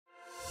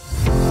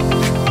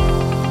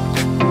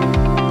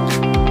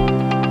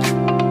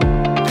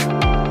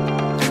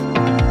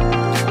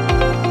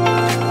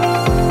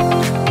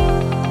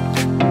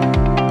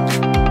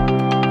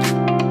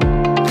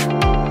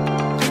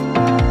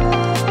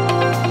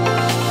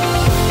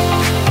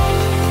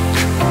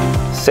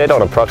Set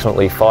on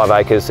approximately 5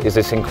 acres is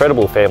this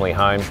incredible family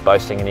home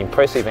boasting an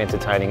impressive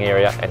entertaining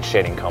area and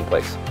shedding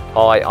complex.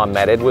 Hi, I'm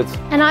Matt Edwards.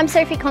 And I'm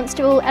Sophie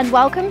Constable, and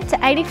welcome to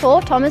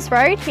 84 Thomas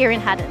Road here in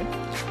Haddon.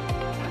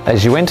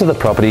 As you enter the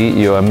property,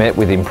 you are met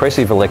with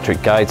impressive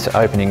electric gates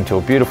opening to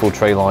a beautiful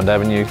tree-lined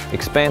avenue,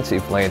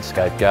 expansive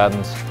landscape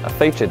gardens, a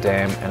feature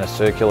dam and a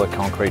circular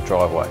concrete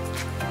driveway.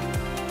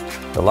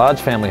 The large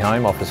family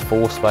home offers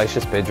 4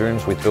 spacious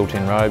bedrooms with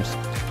built-in robes,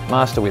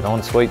 master with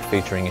ensuite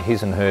featuring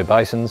his and her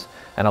basins,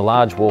 and a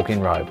large walk-in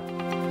robe.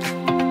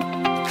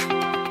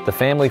 The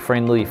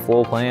family-friendly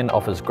floor plan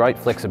offers great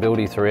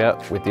flexibility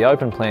throughout, with the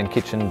open plan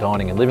kitchen,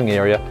 dining and living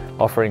area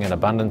offering an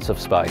abundance of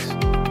space.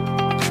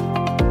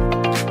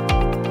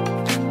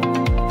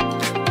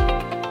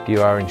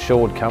 You are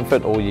ensured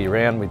comfort all year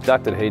round with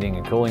ducted heating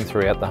and cooling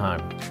throughout the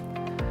home.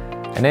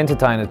 An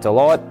entertainer's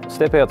delight,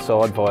 step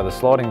outside via the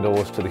sliding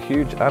doors to the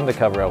huge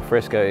undercover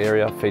alfresco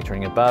area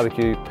featuring a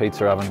barbecue,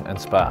 pizza oven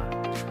and spa.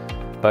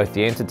 Both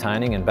the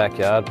entertaining and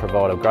backyard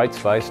provide a great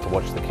space to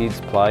watch the kids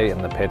play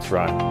and the pets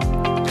roam.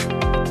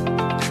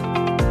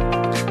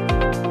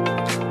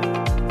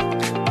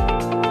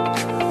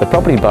 The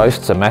property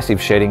boasts a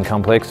massive shedding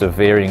complex of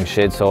varying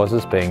shed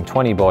sizes being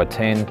 20 by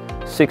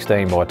 10,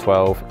 16 by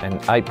 12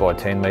 and 8 by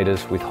 10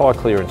 metres with high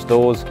clearance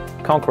doors,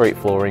 concrete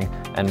flooring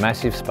and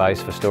massive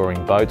space for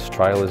storing boats,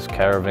 trailers,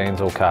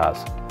 caravans or cars.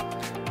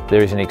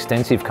 There is an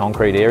extensive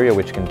concrete area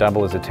which can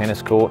double as a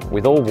tennis court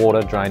with all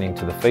water draining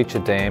to the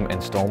featured dam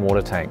and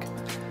stormwater tank.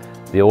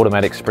 The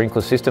automatic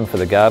sprinkler system for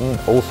the garden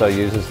also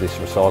uses this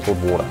recycled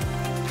water.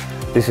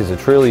 This is a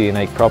truly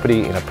unique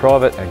property in a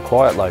private and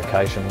quiet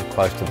location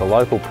close to the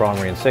local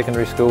primary and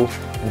secondary school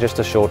and just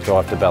a short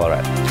drive to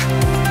Ballarat.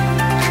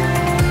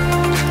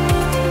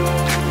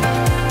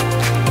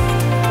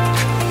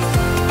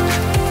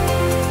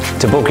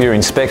 To book your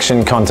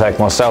inspection, contact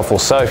myself or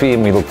Sophie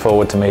and we look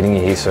forward to meeting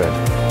you here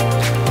soon.